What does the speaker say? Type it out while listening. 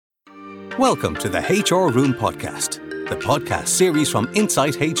Welcome to the HR Room Podcast, the podcast series from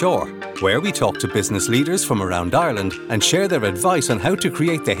Insight HR, where we talk to business leaders from around Ireland and share their advice on how to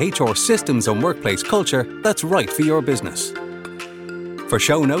create the HR systems and workplace culture that's right for your business. For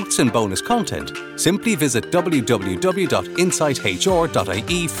show notes and bonus content, simply visit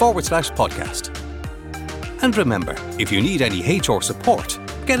www.insighthr.ie/podcast. And remember, if you need any HR support,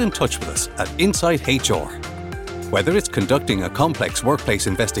 get in touch with us at Insight HR. Whether it's conducting a complex workplace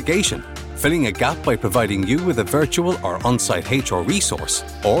investigation, filling a gap by providing you with a virtual or on-site HR resource,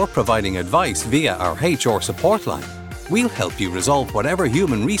 or providing advice via our HR support line, we'll help you resolve whatever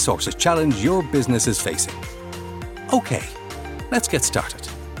human resources challenge your business is facing. Okay, let's get started.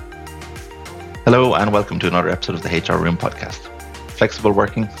 Hello and welcome to another episode of the HR Room Podcast. Flexible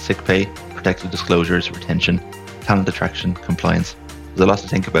working, sick pay, protected disclosures, retention, talent attraction, compliance. There's a lot to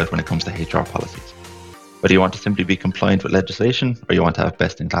think about when it comes to HR policies. Whether you want to simply be compliant with legislation or you want to have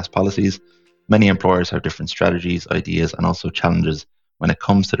best-in-class policies, many employers have different strategies, ideas, and also challenges when it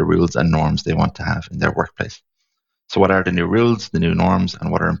comes to the rules and norms they want to have in their workplace. So what are the new rules, the new norms,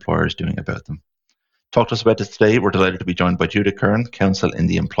 and what are employers doing about them? Talk to us about this today. We're delighted to be joined by Judith Curran, Counsel in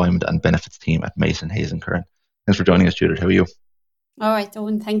the Employment and Benefits team at Mason Hayes & Curran. Thanks for joining us, Judith. How are you? All right,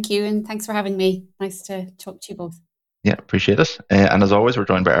 Owen, thank you. And thanks for having me. Nice to talk to you both. Yeah, appreciate it. And as always, we're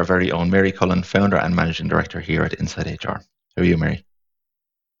joined by our very own Mary Cullen, Founder and Managing Director here at Insight HR. How are you, Mary?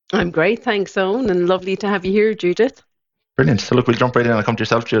 I'm great, thanks, Owen, and lovely to have you here, Judith. Brilliant. So look, we'll jump right in. I'll come to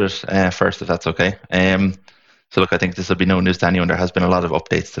yourself, Judith, first, if that's okay. So look, I think this will be no news to anyone. There has been a lot of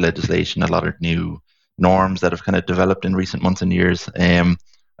updates to legislation, a lot of new norms that have kind of developed in recent months and years. I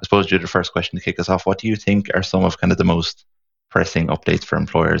suppose, Judith, the first question to kick us off, what do you think are some of kind of the most pressing updates for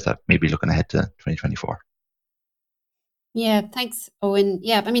employers that may be looking ahead to 2024? Yeah, thanks, Owen.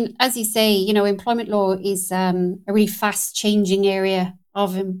 Yeah, I mean, as you say, employment law is a really fast changing area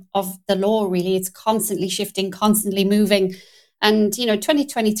of the law, really. It's constantly shifting, constantly moving. And,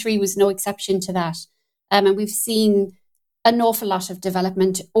 2023 was no exception to that. And we've seen an awful lot of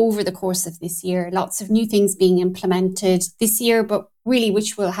development over the course of this year, lots of new things being implemented this year, but really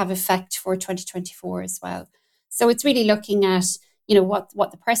which will have effect for 2024 as well. So it's really looking at,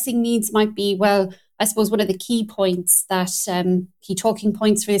 what the pressing needs might be. Well, I suppose one of the key points that key talking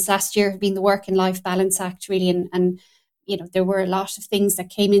points for this last year have been the Work and Life Balance Act, really. And there were a lot of things that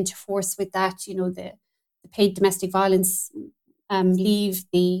came into force with that, the paid domestic violence leave,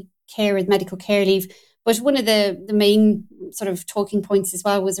 the medical care leave. But one of the main sort of talking points as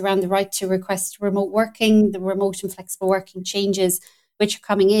well was around the right to request remote working, the remote and flexible working changes which are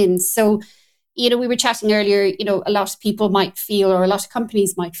coming in. So, we were chatting earlier, a lot of people might feel, or a lot of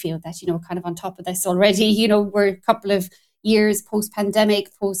companies might feel that, kind of on top of this already, we're a couple of years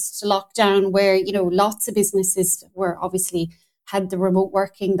post-pandemic, post-lockdown, where, lots of businesses were obviously had the remote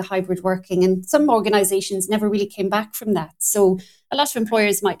working, the hybrid working, and some organizations never really came back from that. So a lot of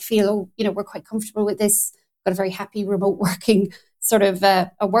employers might feel, we're quite comfortable with this, got a very happy remote working sort of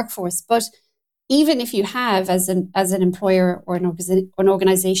a workforce. But even if you have, as an employer or an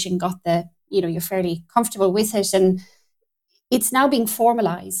organization, got you're fairly comfortable with it, and it's now being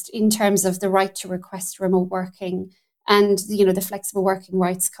formalized in terms of the right to request remote working and, the flexible working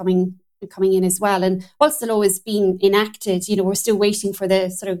rights coming in as well. And whilst the law is being enacted, we're still waiting for the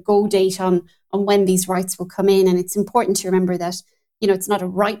sort of go date on when these rights will come in. And it's important to remember that, it's not a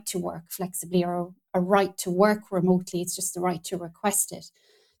right to work flexibly or a right to work remotely. It's just the right to request it.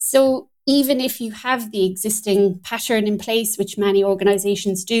 So even if you have the existing pattern in place, which many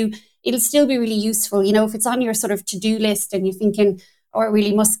organizations do, it'll still be really useful. If it's on your sort of to-do list and you're thinking, I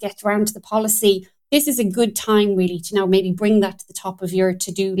really must get around to the policy, this is a good time really to now maybe bring that to the top of your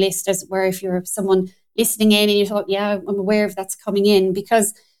to-do list, as it were, if you're someone listening in and you thought, yeah, I'm aware of that's coming in,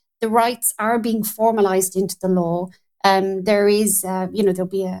 because the rights are being formalized into the law. There is, there'll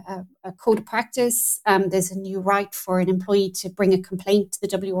be a code of practice. There's a new right for an employee to bring a complaint to the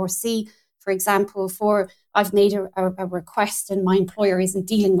WRC, for example, for I've made a request and my employer isn't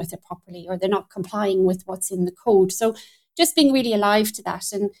dealing with it properly, or they're not complying with what's in the code. So just being really alive to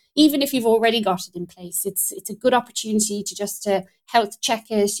that. And even if you've already got it in place, it's a good opportunity to just health check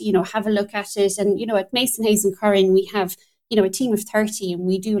it, have a look at it. And, at Mason Hayes & Curran, we have, a team of 30, and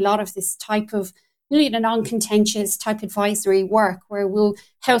we do a lot of this type of really non-contentious type advisory work where we'll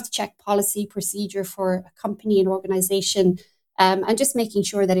health check policy procedure for a company and organization, and just making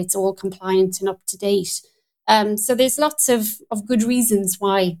sure that it's all compliant and up to date. So there's lots of good reasons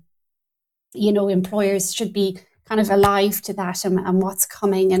why, employers should be kind of alive to that and what's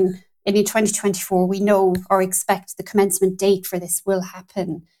coming. And in 2024, we know or expect the commencement date for this will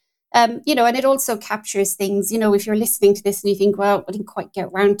happen. And it also captures things, if you're listening to this and you think, well, I didn't quite get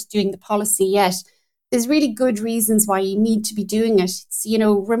around to doing the policy yet, there's really good reasons why you need to be doing it. It's,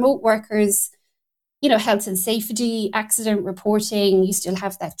 remote workers, health and safety, accident reporting, you still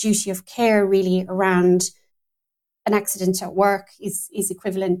have that duty of care really around an accident at work is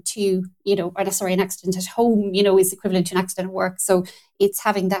equivalent to, an accident at home, is equivalent to an accident at work. So it's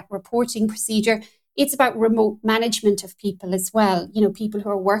having that reporting procedure. It's about remote management of people as well, people who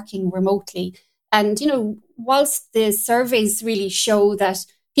are working remotely. And, whilst the surveys really show that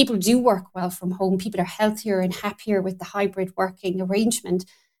people do work well from home, people are healthier and happier with the hybrid working arrangement,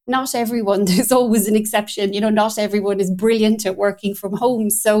 not everyone, there's always an exception, not everyone is brilliant at working from home.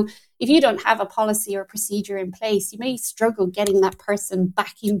 So if you don't have a policy or procedure in place, you may struggle getting that person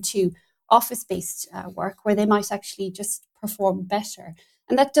back into office-based work where they might actually just perform better.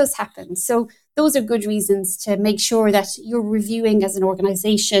 And that does happen. So those are good reasons to make sure that you're reviewing as an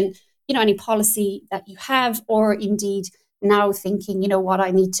organization, any policy that you have, or indeed now thinking, what,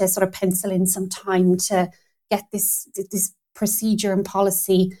 I need to sort of pencil in some time to get this procedure and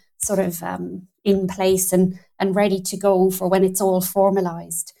policy sort of in place and ready to go for when it's all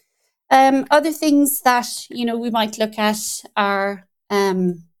formalized. Other things that, we might look at are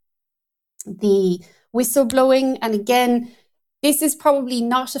the whistleblowing. And again, this is probably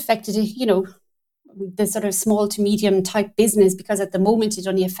not affected, the sort of small to medium type business, because at the moment it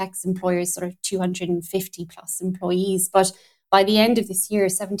only affects employers sort of 250 plus employees. But by the end of this year,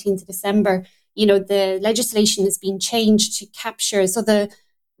 17th of December, the legislation has been changed to capture. So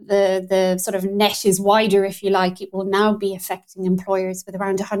the sort of net is wider, if you like. It will now be affecting employers with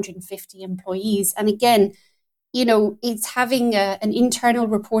around 150 employees. And again, it's having an internal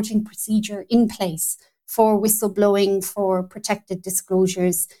reporting procedure in place for whistleblowing, for protected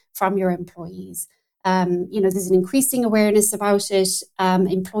disclosures from your employees. There's an increasing awareness about it.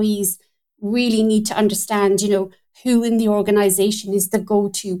 Employees really need to understand, who in the organization is the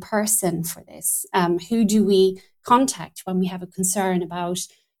go-to person for this. Who do we contact when we have a concern about,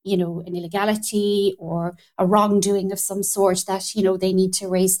 an illegality or a wrongdoing of some sort that, they need to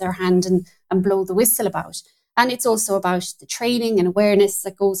raise their hand and blow the whistle about. And it's also about the training and awareness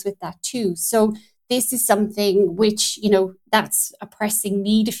that goes with that too. So this is something which, that's a pressing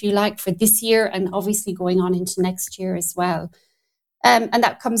need, if you like, for this year and obviously going on into next year as well. And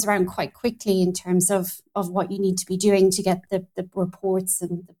that comes around quite quickly in terms of what you need to be doing to get the reports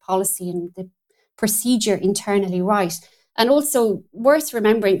and the policy and the procedure internally right. And also worth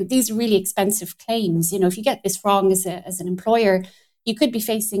remembering that these are really expensive claims. If you get this wrong as an employer, you could be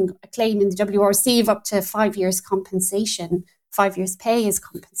facing a claim in the WRC of up to 5 years compensation, 5 years pay as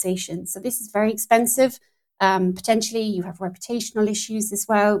compensation. So this is very expensive. Potentially you have reputational issues as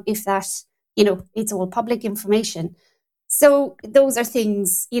well, if that, it's all public information. So those are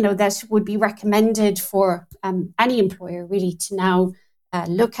things, that would be recommended for any employer really to now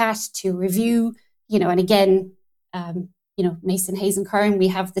look at, to review, and again, Mason, Hayes and Curran, we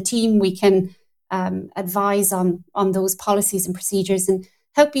have the team, we can advise on those policies and procedures and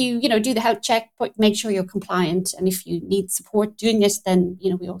help you, do the health check, but make sure you're compliant. And if you need support doing it, then,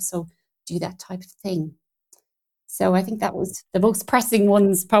 we also do that type of thing. So I think that was the most pressing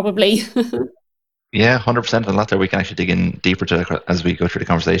ones probably. Yeah, 100%. And a lot there we can actually dig in deeper to as we go through the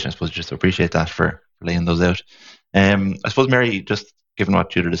conversation. I suppose just appreciate that for laying those out. I suppose, Mary, just given what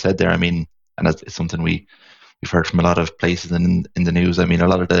Judith has said there, and it's something we've heard from a lot of places in the news. A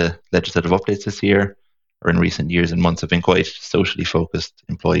lot of the legislative updates this year or in recent years and months have been quite socially focused,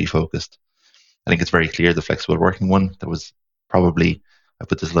 employee focused. I think it's very clear the flexible working one that was probably, I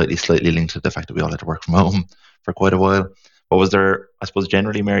put this slightly linked to the fact that we all had to work from home for quite a while. But was there, I suppose,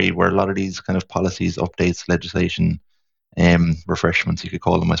 generally, Mary, were a lot of these kind of policies, updates, legislation, refreshments, you could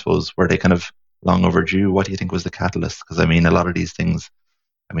call them, I suppose, were they kind of long overdue? What do you think was the catalyst? Because, a lot of these things,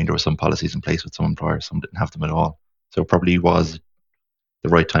 there were some policies in place with some employers, some didn't have them at all. So it probably was the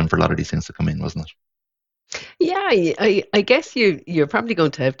right time for a lot of these things to come in, wasn't it? Yeah, I guess you're probably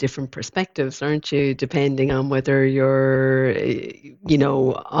going to have different perspectives, aren't you, depending on whether you're,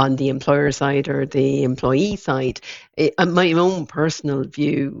 on the employer side or the employee side. My own personal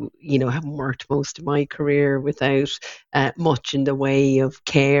view, having worked most of my career without much in the way of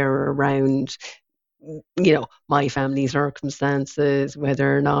care around my family circumstances,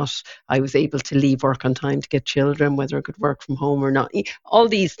 whether or not I was able to leave work on time to get children, whether I could work from home or not. All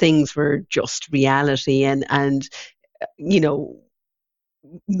these things were just reality. And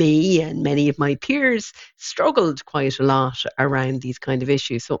me and many of my peers struggled quite a lot around these kind of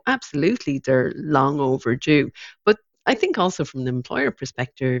issues. So absolutely, they're long overdue. But I think also from the employer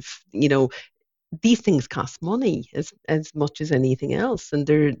perspective, these things cost money as much as anything else, and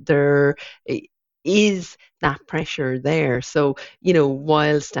there is that pressure there. So,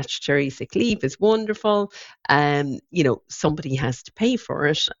 while statutory sick leave is wonderful, somebody has to pay for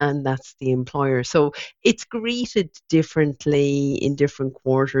it, and that's the employer. So it's greeted differently in different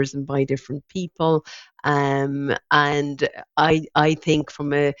quarters and by different people. And I think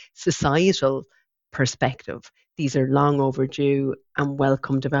from a societal perspective, these are long overdue and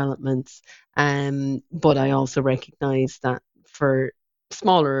welcome developments. But I also recognise that for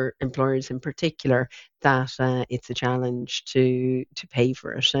smaller employers in particular, that it's a challenge to pay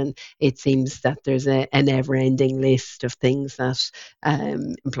for it, and it seems that there's a never-ending list of things that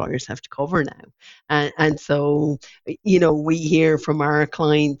employers have to cover now, and so we hear from our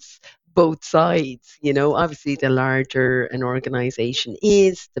clients both sides. Obviously, the larger an organization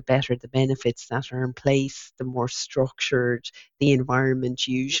is, the better the benefits that are in place, the more structured the environment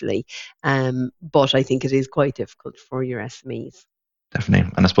usually. But I think it is quite difficult for your SMEs.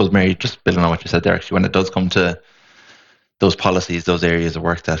 Definitely. And I suppose, Mary, just building on what you said there, actually, when it does come to those policies, those areas of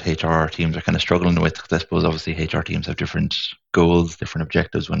work that HR teams are kind of struggling with, because I suppose obviously HR teams have different goals, different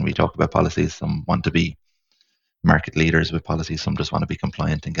objectives when we talk about policies. Some want to be market leaders with policies, some just want to be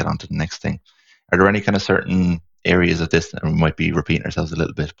compliant and get on to the next thing. Are there any kind of certain areas of this, and we might be repeating ourselves a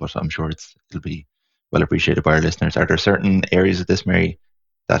little bit, but I'm sure it'll be well appreciated by our listeners. Are there certain areas of this, Mary,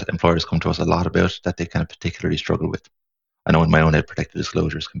 that employers come to us a lot about that they kind of particularly struggle with? I know in my own head, protected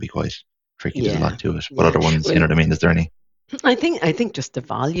disclosures can be quite tricky. There's a lot to it, but other ones, you know what I mean? Is there any? I think just the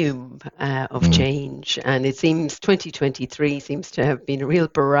volume of change, and it seems 2023 seems to have been a real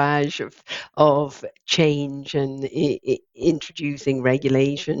barrage of change and introducing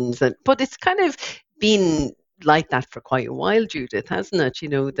regulations, but it's kind of been like that for quite a while, Judith, hasn't it?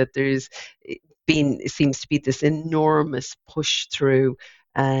 That there's it seems to be this enormous push through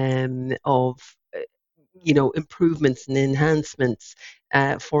of improvements and enhancements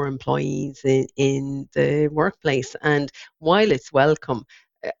for employees in the workplace. And while it's welcome,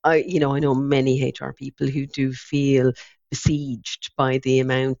 I know many HR people who do feel besieged by the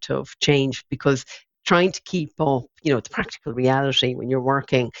amount of change, because trying to keep up, the practical reality when you're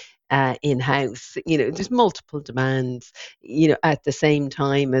working in-house, there's multiple demands, at the same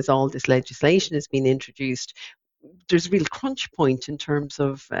time as all this legislation has been introduced. There's a real crunch point in terms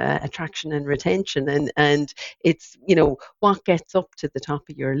of attraction and retention, and it's what gets up to the top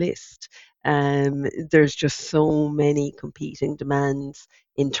of your list. There's just so many competing demands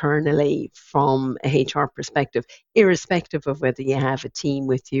internally from a HR perspective, irrespective of whether you have a team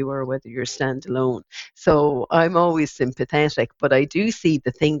with you or whether you're standalone. So I'm always sympathetic, but I do see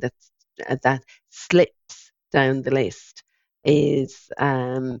the thing that slips down the list is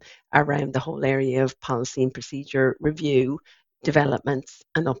around the whole area of policy and procedure review, developments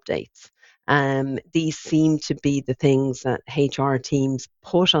and updates. These seem to be the things that HR teams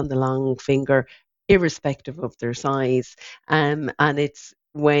put on the long finger, irrespective of their size. And it's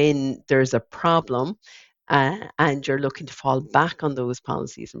when there's a problem and you're looking to fall back on those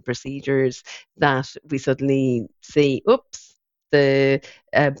policies and procedures that we suddenly see, oops, the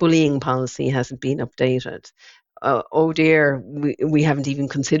bullying policy hasn't been updated. Oh dear, we haven't even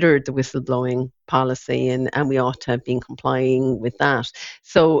considered the whistleblowing policy, and we ought to have been complying with that.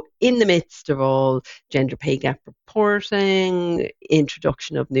 So in the midst of all gender pay gap reporting,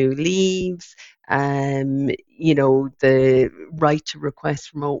 introduction of new leaves, the right to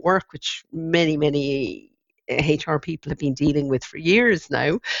request remote work, which many HR people have been dealing with for years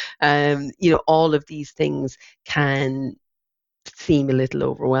now, all of these things can seem a little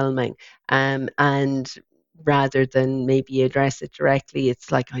overwhelming. And rather than maybe address it directly,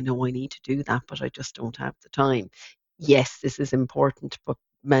 it's like, I know I need to do that, but I just don't have the time. Yes, this is important, but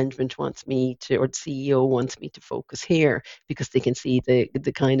management wants me to, or the CEO wants me to focus here because they can see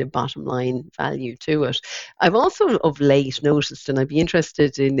the kind of bottom line value to it. I've also of late noticed, and I'd be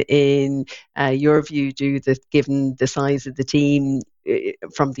interested in your view, Judith, given the size of the team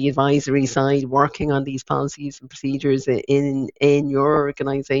from the advisory side working on these policies and procedures in your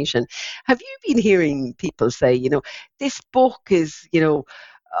organization, have you been hearing people say, this book is,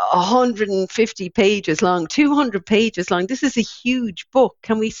 150 pages long, 200 pages long. This is a huge book.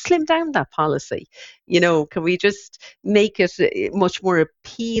 Can we slim down that policy? Can we just make it much more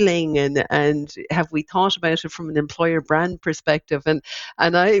appealing? And have we thought about it from an employer brand perspective? And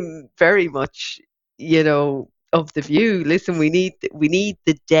I'm very much, of the view, listen, we need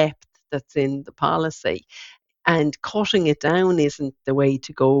the depth that's in the policy. And cutting it down isn't the way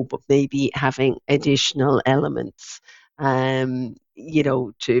to go, but maybe having additional elements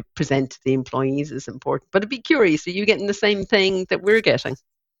to present to the employees is important. But I'd be curious, are you getting the same thing that we're getting?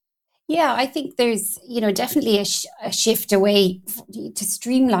 Yeah, I think there's, definitely a shift away to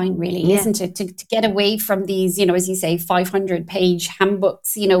streamline, really, isn't it? To get away from these, as you say, 500-page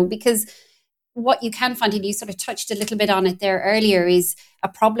handbooks, because what you can find, and you sort of touched a little bit on it there earlier, is a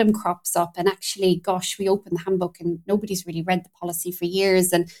problem crops up and actually, gosh, we open the handbook and nobody's really read the policy for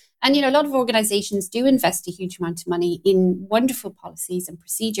years. And a lot of organizations do invest a huge amount of money in wonderful policies and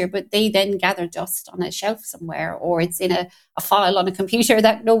procedure, but they then gather dust on a shelf somewhere, or it's in a file on a computer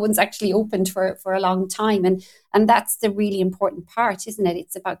that no one's actually opened for a long time. And that's the really important part, isn't it?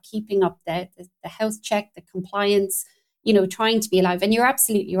 It's about keeping up the health check, the compliance, trying to be alive. And you're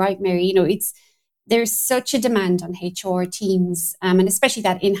absolutely right, Mary. There's such a demand on HR teams, and especially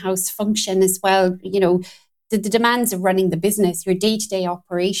that in-house function as well. The demands of running the business, your day-to-day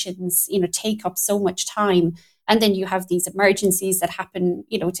operations, take up so much time. And then you have these emergencies that happen,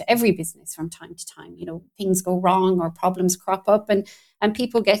 to every business from time to time. Things go wrong or problems crop up, and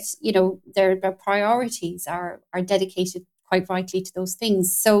people get, their priorities are dedicated quite rightly to those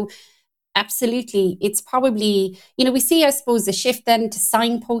things. So absolutely. It's probably, we see, I suppose, a shift then to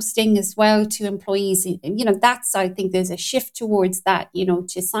signposting as well to employees. That's, I think there's a shift towards that,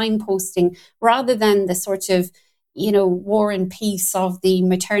 to signposting rather than the sort of, war and peace of the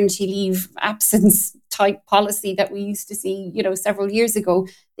maternity leave absence type policy that we used to see, several years ago.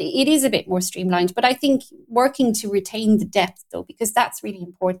 It is a bit more streamlined, but I think working to retain the depth though, because that's really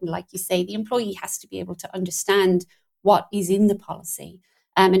important. Like you say, the employee has to be able to understand what is in the policy.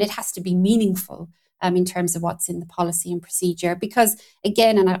 And it has to be meaningful in terms of what's in the policy and procedure. Because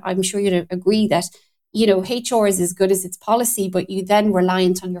again, and I'm sure you'd agree that, HR is as good as its policy, but you then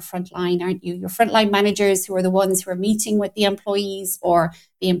reliant on your frontline, aren't you? Your frontline managers, who are the ones who are meeting with the employees, or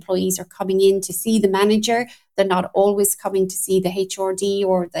the employees are coming in to see the manager. They're not always coming to see the HRD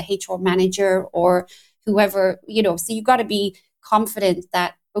or the HR manager or whoever, so you've got to be confident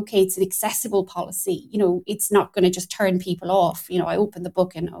that, okay, it's an accessible policy. It's not going to just turn people off. I open the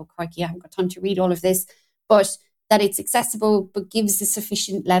book and, oh, crikey, I haven't got time to read all of this. But that it's accessible, but gives a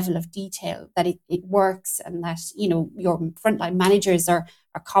sufficient level of detail that it works, and that, your frontline managers are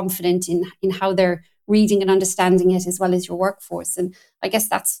confident in how they're reading and understanding it, as well as your workforce. And I guess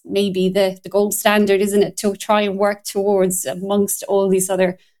that's maybe the gold standard, isn't it, to try and work towards amongst all these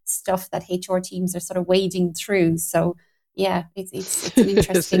other stuff that HR teams are sort of wading through. So yeah, it's an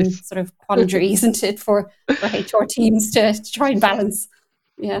interesting sort of quandary, isn't it, for HR teams to try and balance.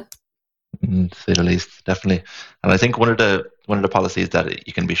 Yeah. To say the least, definitely. And I think one of the policies that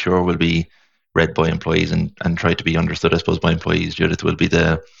you can be sure will be read by employees and try to be understood, I suppose, by employees, Judith, will be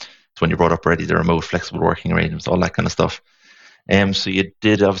it's when you brought up already, the remote flexible working arrangements, all that kind of stuff. So you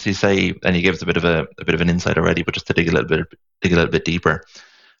did obviously say, and you gave us a bit of an insight already, but just to dig a little bit deeper.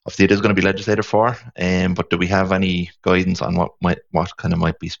 Obviously, it is going to be legislated for, but do we have any guidance on what kind of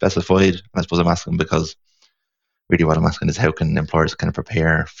might be specified? And I suppose I'm asking because really what I'm asking is, how can employers kind of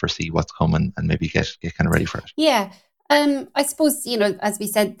prepare, foresee what's coming, and maybe get kind of ready for it? Yeah. I suppose, as we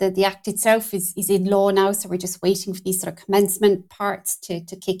said, the Act itself is in law now, so we're just waiting for these sort of commencement parts to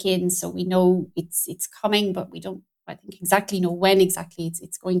kick in. So we know it's coming, but we don't, I think, exactly know when exactly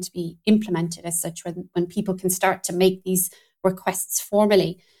it's going to be implemented as such, when people can start to make these requests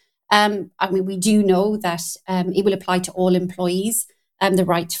formally. We do know that it will apply to all employees, and the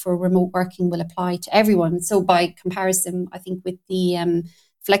right for remote working will apply to everyone. So by comparison, I think with the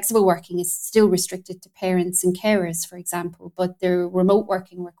flexible working is still restricted to parents and carers, for example, but the remote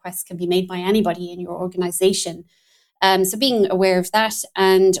working requests can be made by anybody in your organization. So being aware of that,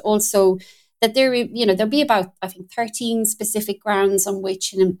 and also that there'll be about, I think, 13 specific grounds on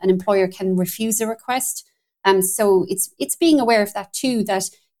which an employer can refuse a request. So it's being aware of that too, that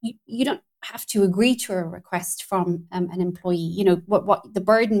you don't have to agree to a request from an employee. What the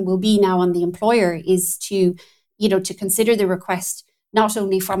burden will be now on the employer is to consider the request not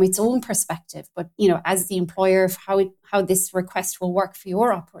only from its own perspective, but as the employer, of how this request will work for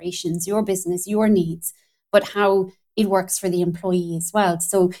your operations, your business, your needs, but how it works for the employee as well.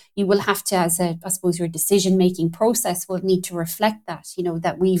 So you will have to, I suppose your decision-making process will need to reflect that,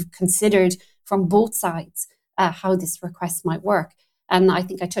 that we've considered from both sides how this request might work. And I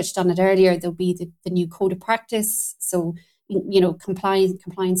think I touched on it earlier, there'll be the new code of practice. So,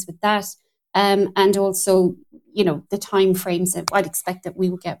 compliance with that. And also, the time frames. I'd expect that we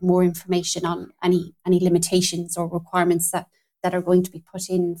will get more information on any limitations or requirements that are going to be put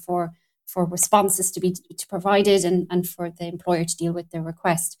in for responses to be provided, and for the employer to deal with the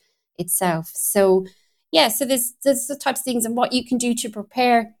request itself. So, yeah, so there's the types of things, and what you can do to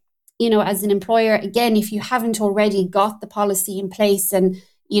prepare, as an employer. Again, if you haven't already got the policy in place, and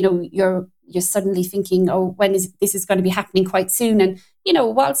you're you're suddenly thinking, oh, when is this is going to be happening quite soon? And,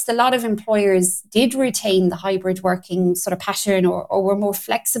 whilst a lot of employers did retain the hybrid working sort of pattern or were more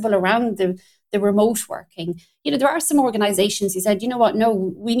flexible around the remote working, there are some organizations who said, you know what, no,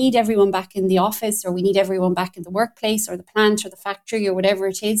 we need everyone back in the office, or we need everyone back in the workplace or the plant or the factory or whatever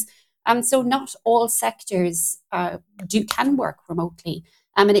it is. So not all sectors can work remotely.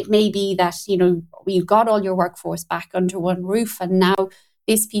 And it may be that, you've got all your workforce back under one roof, and now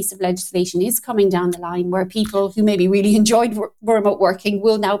this piece of legislation is coming down the line where people who maybe really enjoyed remote working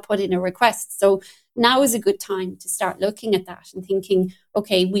will now put in a request. So now is a good time to start looking at that and thinking,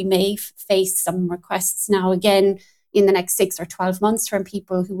 okay, we may face some requests now again in the next 6 or 12 months from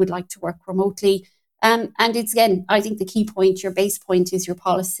people who would like to work remotely. And it's, again, I think the key point, your base point, is your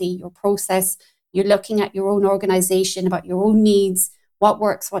policy, your process. You're looking at your own organization, about your own needs, what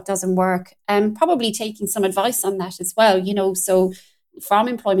works, what doesn't work, and probably taking some advice on that as well, so from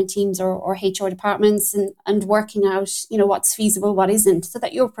employment teams or HR departments, and working out, what's feasible, what isn't, so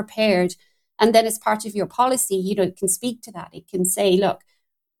that you're prepared. And then as part of your policy, it can speak to that. It can say, look,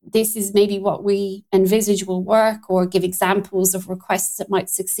 this is maybe what we envisage will work, or give examples of requests that might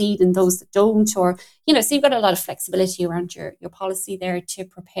succeed and those that don't, or, so you've got a lot of flexibility around your policy there to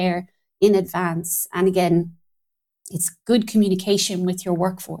prepare in advance. And again, it's good communication with your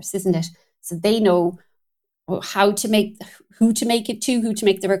workforce, isn't it? So they know who to make it to, who to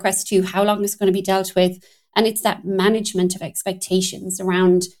make the request to, how long it's going to be dealt with. And it's that management of expectations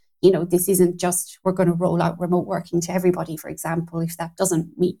around, this isn't just we're going to roll out remote working to everybody, for example, if that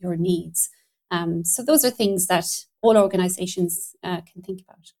doesn't meet your needs. So those are things that all organizations can think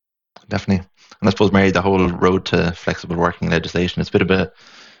about. Definitely. And I suppose, Mary, the whole road to flexible working legislation, it's a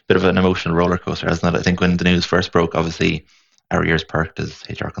bit of an emotional roller coaster, hasn't it? I think when the news first broke, obviously our ears perked as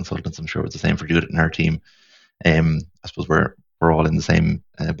HR consultants. I'm sure it was the same for Judith and her team. I suppose we're all in the same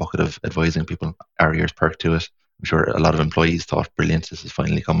bucket of advising people. Our ears perked to it. I'm sure a lot of employees thought, brilliant, this is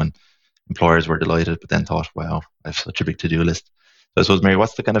finally coming. Employers were delighted, but then thought, wow, I have such a big to-do list. So I suppose, Mary,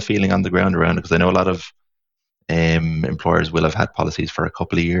 what's the kind of feeling on the ground around it? Because I know a lot of employers will have had policies for a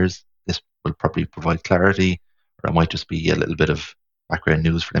couple of years. This will probably provide clarity, or it might just be a little bit of background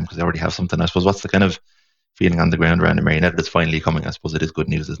news for them because they already have something. I suppose, what's the kind of feeling on the ground around it, Mary? Now that it's finally coming, I suppose it is good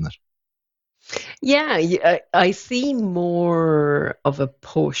news, isn't it? Yeah, I see more of a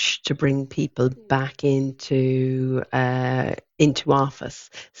push to bring people back into office.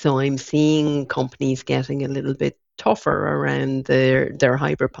 So I'm seeing companies getting a little bit tougher around their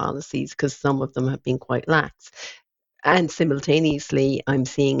hybrid policies, because some of them have been quite lax. And simultaneously, I'm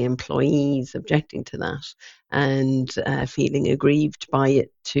seeing employees objecting to that and feeling aggrieved by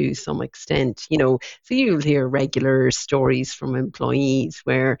it to some extent. So you'll hear regular stories from employees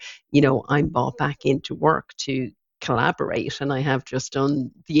where, I'm brought back into work to collaborate, and I have just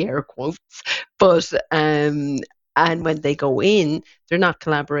done the air quotes, but and when they go in, they're not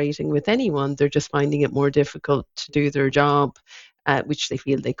collaborating with anyone. They're just finding it more difficult to do their job, which they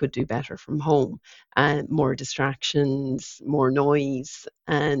feel they could do better from home. And more distractions, more noise,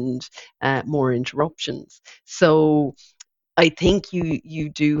 and more interruptions. So I think you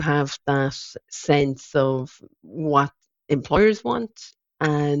do have that sense of what employers want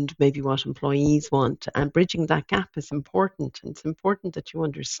and maybe what employees want. And bridging that gap is important. And it's important that you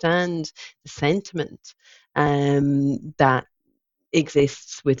understand the sentiment that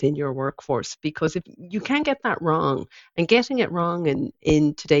exists within your workforce, because if you can get that wrong, and getting it wrong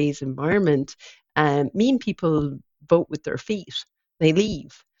in today's environment mean people vote with their feet, they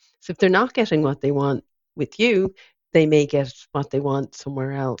leave. So if they're not getting what they want with you, they may get what they want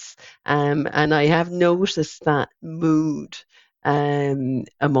somewhere else. And I have noticed that mood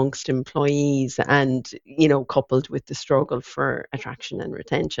amongst employees, and coupled with the struggle for attraction and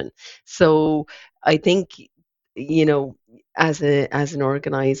retention. So I think as an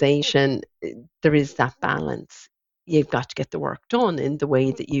organization, there is that balance. You've got to get the work done in the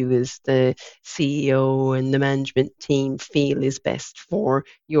way that you, as the CEO and the management team, feel is best for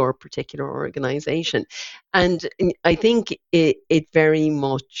your particular organization. And I think it very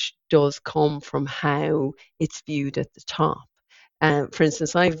much does come from how it's viewed at the top. For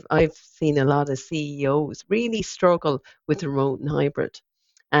instance, I've seen a lot of CEOs really struggle with remote and hybrid,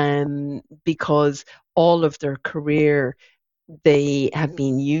 because all of their career they have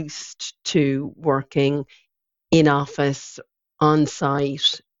been used to working in office, on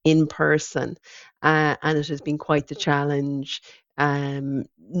site, in person, and it has been quite the challenge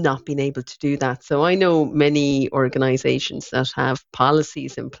not being able to do that. So I know many organizations that have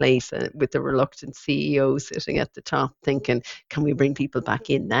policies in place with the reluctant CEO sitting at the top thinking, can we bring people back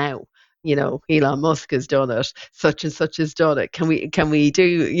in now? Elon Musk has done it, such and such has done it. Can we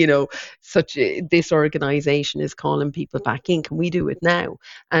do, this organization is calling people back in. Can we do it now?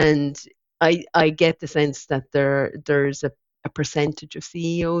 And I get the sense that there's a percentage of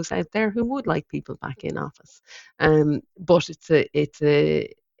CEOs out there who would like people back in office. But it's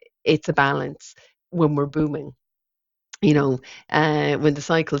a balance when we're booming. When the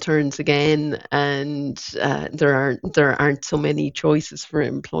cycle turns again and there aren't so many choices for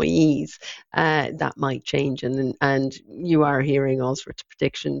employees, that might change. And you are hearing all sorts of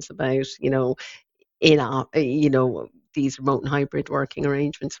predictions about, these remote and hybrid working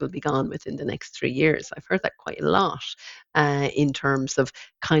arrangements will be gone within the next 3 years. I've heard that quite a lot in terms of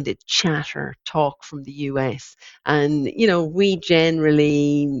kind of talk from the US. And, we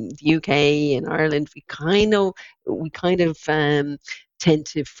generally, the UK and Ireland, we kind of tend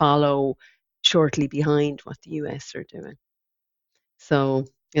to follow shortly behind what the US are doing. So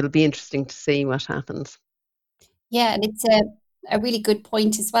it'll be interesting to see what happens. Yeah, and it's a really good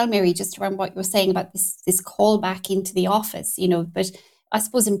point as well, Mary, just around what you're saying about this call back into the office, but I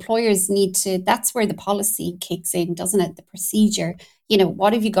suppose employers need to, that's where the policy kicks in, doesn't it? The procedure,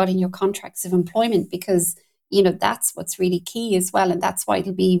 what have you got in your contracts of employment? Because, that's what's really key as well. And that's why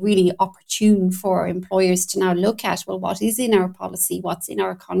it'll be really opportune for employers to now look at, well, what is in our policy? What's in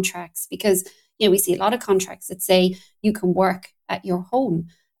our contracts? Because, we see a lot of contracts that say you can work at your home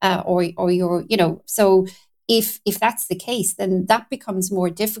or your, so if that's the case, then that becomes more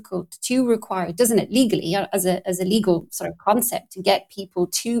difficult to require, doesn't it, legally, as a legal sort of concept, to get people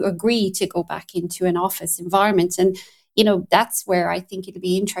to agree to go back into an office environment. And, that's where I think it'll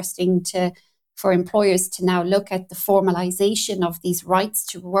be interesting for employers to now look at the formalization of these rights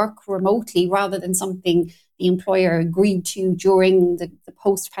to work remotely rather than something the employer agreed to during the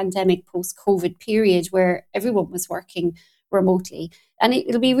post-pandemic, post-COVID period where everyone was working remotely. And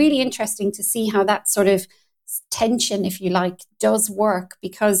it'll be really interesting to see how that sort of tension, if you like, does work,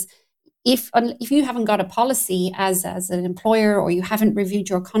 because if you haven't got a policy as an employer, or you haven't reviewed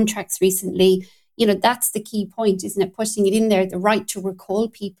your contracts recently, that's the key point, isn't it? Putting it in there, the right to recall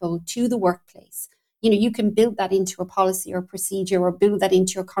people to the workplace. You can build that into a policy or procedure, or build that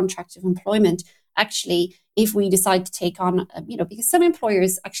into your contract of employment. Actually, if we decide to take on, because some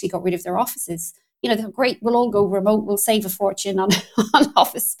employers actually got rid of their offices, they're great, we'll all go remote, we'll save a fortune on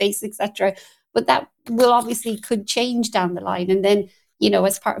office space, etc. But that will obviously could change down the line. And then,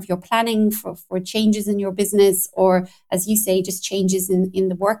 as part of your planning for changes in your business, or as you say, just changes in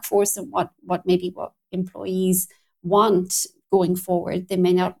the workforce and what employees want going forward. They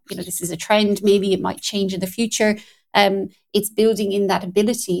may not, this is a trend, maybe it might change in the future. It's building in that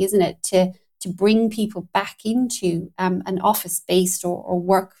ability, isn't it, to bring people back into an office-based or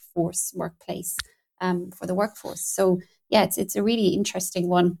workplace for the workforce. So yeah, it's a really interesting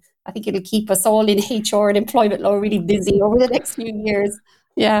one. I think it'll keep us all in HR and employment law really busy over the next few years.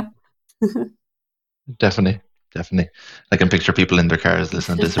 Yeah. Definitely. I can picture people in their cars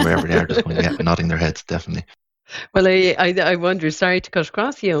listening to this, wherever they are, just going, yeah, nodding their heads, definitely. Well, I wonder, sorry to cut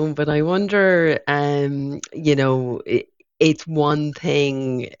across you, but I wonder, it's one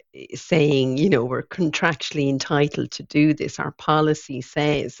thing saying, we're contractually entitled to do this, our policy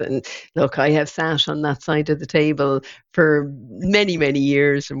says. And look, I have sat on that side of the table for many, many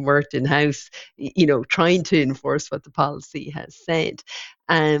years and worked in-house, trying to enforce what the policy has said.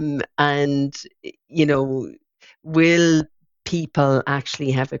 And, will people actually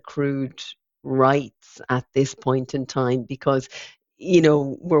have accrued rights at this point in time? Because,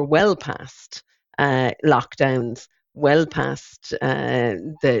 we're well past lockdowns, well past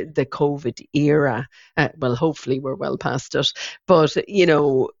the COVID era. Well, hopefully we're well past it. But,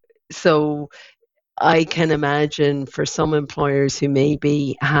 so I can imagine for some employers who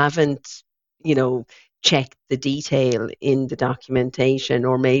maybe haven't, checked the detail in the documentation,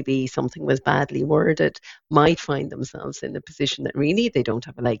 or maybe something was badly worded, might find themselves in a position that really they don't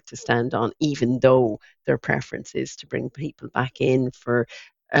have a leg to stand on, even though their preference is to bring people back in for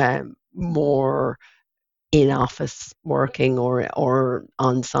more in-office working or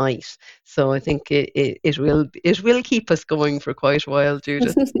on site. So I think it will keep us going for quite a while,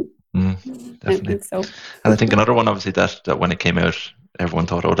 Judith. Definitely. I think so. And I think another one, obviously, that when it came out, everyone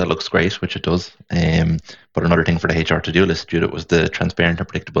thought, oh, that looks great, which it does. But another thing for the HR to-do list, Judith, was the transparent and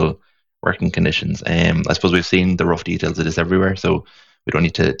predictable working conditions. I suppose we've seen the rough details of this everywhere, so we don't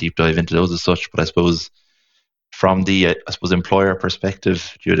need to deep dive into those as such. But I suppose from the employer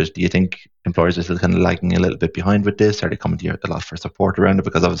perspective, Judith, do you think employers are still kind of lagging a little bit behind with this? Are they coming to you a lot for support around it?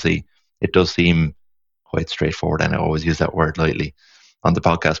 Because obviously it does seem quite straightforward, and I always use that word lightly on the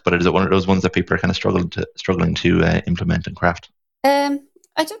podcast. But is it one of those ones that people are kind of struggling to implement and craft?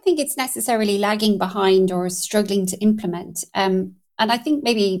 I don't think it's necessarily lagging behind or struggling to implement. And I think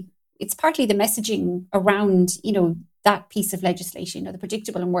maybe it's partly the messaging around, that piece of legislation, the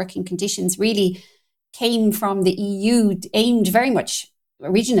predictable and working conditions really came from the EU, aimed very much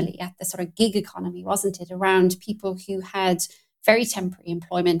originally at the sort of gig economy, wasn't it? Around people who had very temporary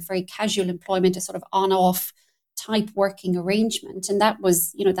employment, very casual employment, a sort of on-off type working arrangement. And that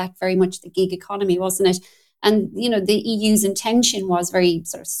was, that very much the gig economy, wasn't it? And, the EU's intention was very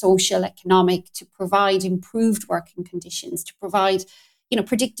sort of social, economic, to provide improved working conditions, to provide,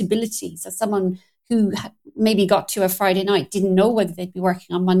 predictability. So someone who maybe got to a Friday night, didn't know whether they'd be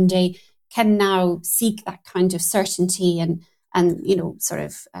working on Monday, can now seek that kind of certainty and sort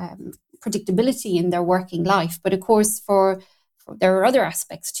of predictability in their working life. But of course, there are other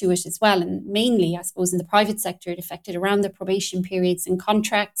aspects to it as well. And mainly, I suppose, in the private sector, it affected around the probation periods and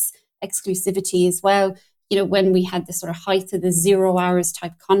contracts, exclusivity as well. When we had the sort of height of the 0 hours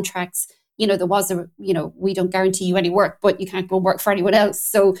type contracts, there was we don't guarantee you any work, but you can't go work for anyone else.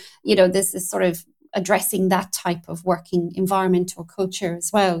 So, this is sort of addressing that type of working environment or culture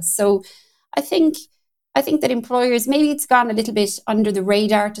as well. So I think that employers, maybe it's gone a little bit under the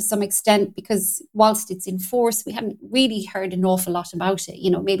radar to some extent, because whilst it's in force, we haven't really heard an awful lot about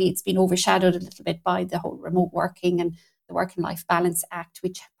it. Maybe it's been overshadowed a little bit by the whole remote working and the Work and Life Balance Act,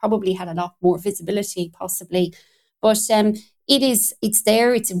 which probably had a lot more visibility possibly. But it's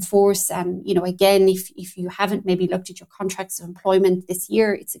there, it's in force. And, again, if you haven't maybe looked at your contracts of employment this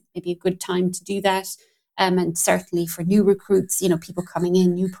year, it's maybe a good time to do that. And certainly for new recruits, people coming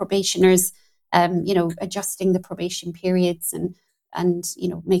in, new probationers, adjusting the probation periods and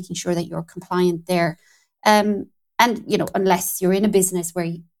making sure that you're compliant there. And, unless you're in a business where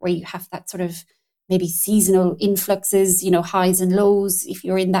you have that sort of maybe seasonal influxes, highs and lows. If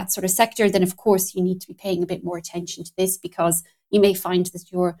you're in that sort of sector, then of course you need to be paying a bit more attention to this, because you may find that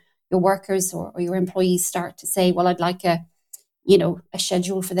your workers or your employees start to say, well, I'd like a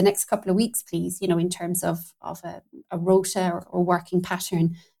schedule for the next couple of weeks, please, in terms of a rota or working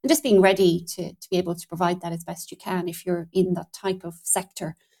pattern, and just being ready to be able to provide that as best you can if you're in that type of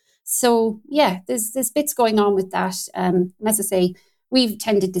sector. So yeah, there's bits going on with that. And as I say, we've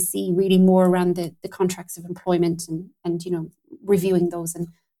tended to see really more around the contracts of employment and reviewing those and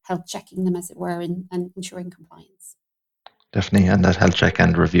health checking them, as it were, and ensuring compliance. Definitely, and that health check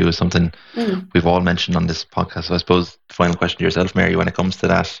and review is something we've all mentioned on this podcast. So I suppose the final question to yourself, Mary, when it comes to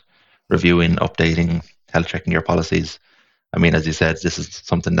that, reviewing, updating, health checking your policies, I mean, as you said, this is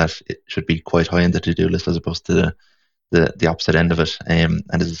something that it should be quite high in the to-do list as opposed to the opposite end of it. And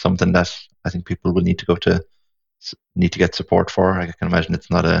this is something that I think people will need to get support for. I can imagine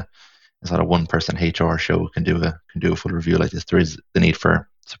it's not a one-person HR show can do a full review like this. There is the need for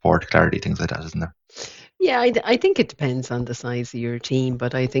support, clarity, things like that, isn't there? Yeah, I think it depends on the size of your team,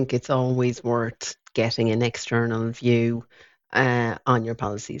 but I think it's always worth getting an external view on your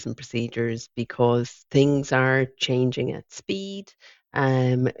policies and procedures, because things are changing at speed.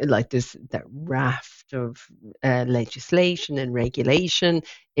 Like there's that raft of legislation and regulation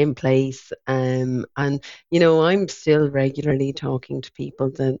in place. And, I'm still regularly talking to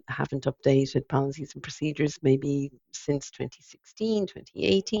people that haven't updated policies and procedures maybe since 2016,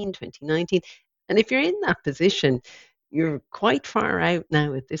 2018, 2019. And if you're in that position, you're quite far out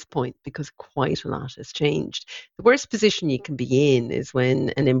now at this point, because quite a lot has changed. The worst position you can be in is when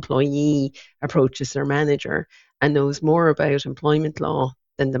an employee approaches their manager and knows more about employment law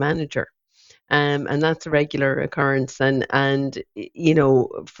than the manager. And that's a regular occurrence. And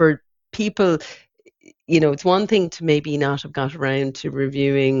for people, it's one thing to maybe not have got around to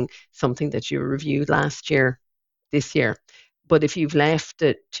reviewing something that you reviewed last year, this year. But if you've left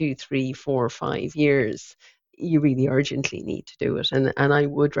it 2, 3, 4, 5 years, you really urgently need to do it. And I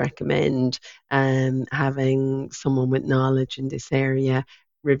would recommend having someone with knowledge in this area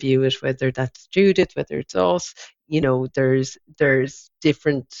review it, whether that's Judith, whether it's us. There's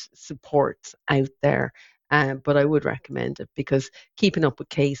different supports out there. But I would recommend it, because keeping up with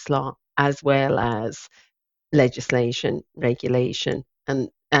case law as well as legislation, regulation, and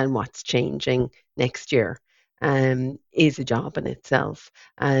what's changing next year is a job in itself.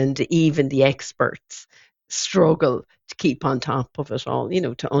 And even the experts struggle to keep on top of it all,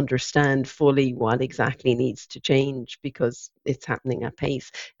 to understand fully what exactly needs to change, because it's happening at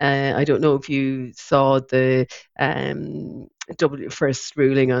pace. I don't know if you saw the first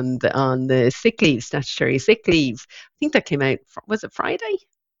ruling on the sick leave, statutory sick leave. I think that came out, was it Friday?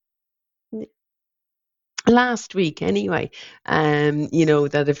 Last week anyway.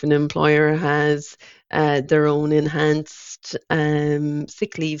 That if an employer has their own enhanced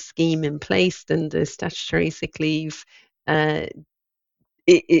sick leave scheme in place, then the statutory sick leave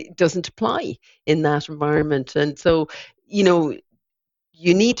it doesn't apply in that environment. And so,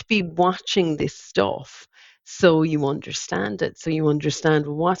 you need to be watching this stuff so you understand it, so you understand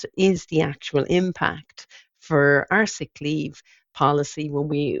what is the actual impact for our sick leave policy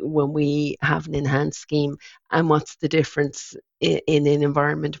when we have an enhanced scheme, and what's the difference in an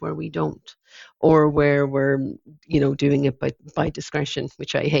environment where we don't, or where we're doing it by discretion,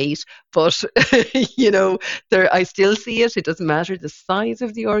 which I hate, but there, I still see it. It doesn't matter the size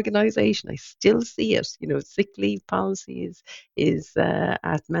of the organization, I still see it. Sick leave policy is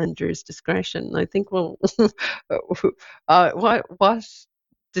at manager's discretion. I think, well, what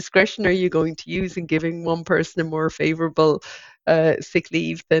discretion are you going to use in giving one person a more favorable sick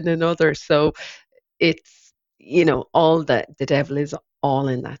leave than another? So it's, all that the devil is all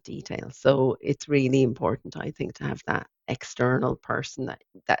in that detail. So it's really important, I think, to have that external person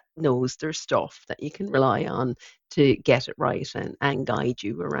that knows their stuff, that you can rely on to get it right and guide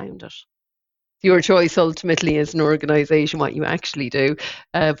you around it. Your choice ultimately as an organization, what you actually do,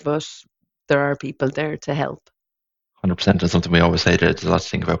 but there are people there to help. 100%. Is something we always say. There's a lot to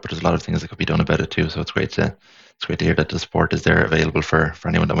think about, but there's a lot of things that could be done about it too. So it's great to hear that the support is there available for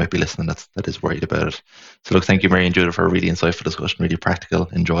anyone that might be listening that is worried about it. So look, thank you, Mary and Judith, for a really insightful discussion, really practical,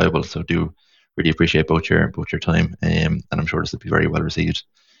 enjoyable. So do really appreciate both your time, and I'm sure this will be very well received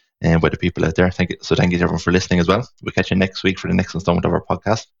by the people out there. Thank you. So thank you to everyone for listening as well. We'll catch you next week for the next installment of our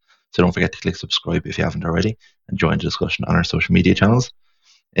podcast. So don't forget to click subscribe if you haven't already, and join the discussion on our social media channels.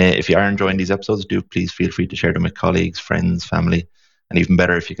 If you are enjoying these episodes, do please feel free to share them with colleagues, friends, family, and even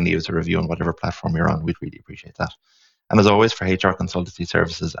better, if you can leave us a review on whatever platform you're on, we'd really appreciate that. And as always, for HR consultancy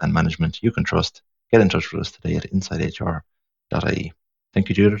services and management you can trust, get in touch with us today at insidehr.ie. Thank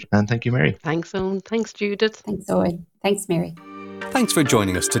you, Judith, and thank you, Mary. Thanks, Owen. Thanks, Judith. Thanks, Owen. Thanks, Mary. Thanks for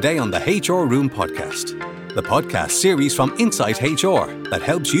joining us today on the HR Room podcast, the podcast series from Insight HR that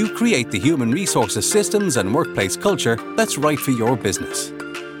helps you create the human resources systems and workplace culture that's right for your business.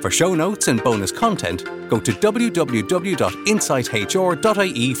 For show notes and bonus content, go to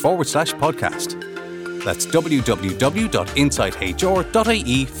www.insighthr.ie/podcast. That's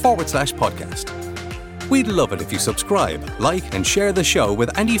www.insighthr.ie/podcast. We'd love it if you subscribe, like, and share the show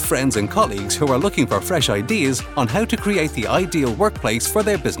with any friends and colleagues who are looking for fresh ideas on how to create the ideal workplace for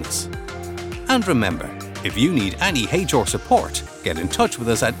their business. And remember, if you need any HR support, get in touch with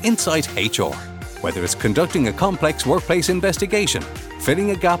us at Insight HR. Whether it's conducting a complex workplace investigation, filling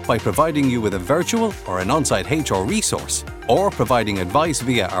a gap by providing you with a virtual or an on-site HR resource, or providing advice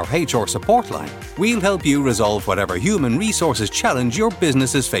via our HR support line, we'll help you resolve whatever human resources challenge your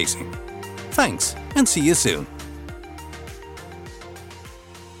business is facing. Thanks, and see you soon.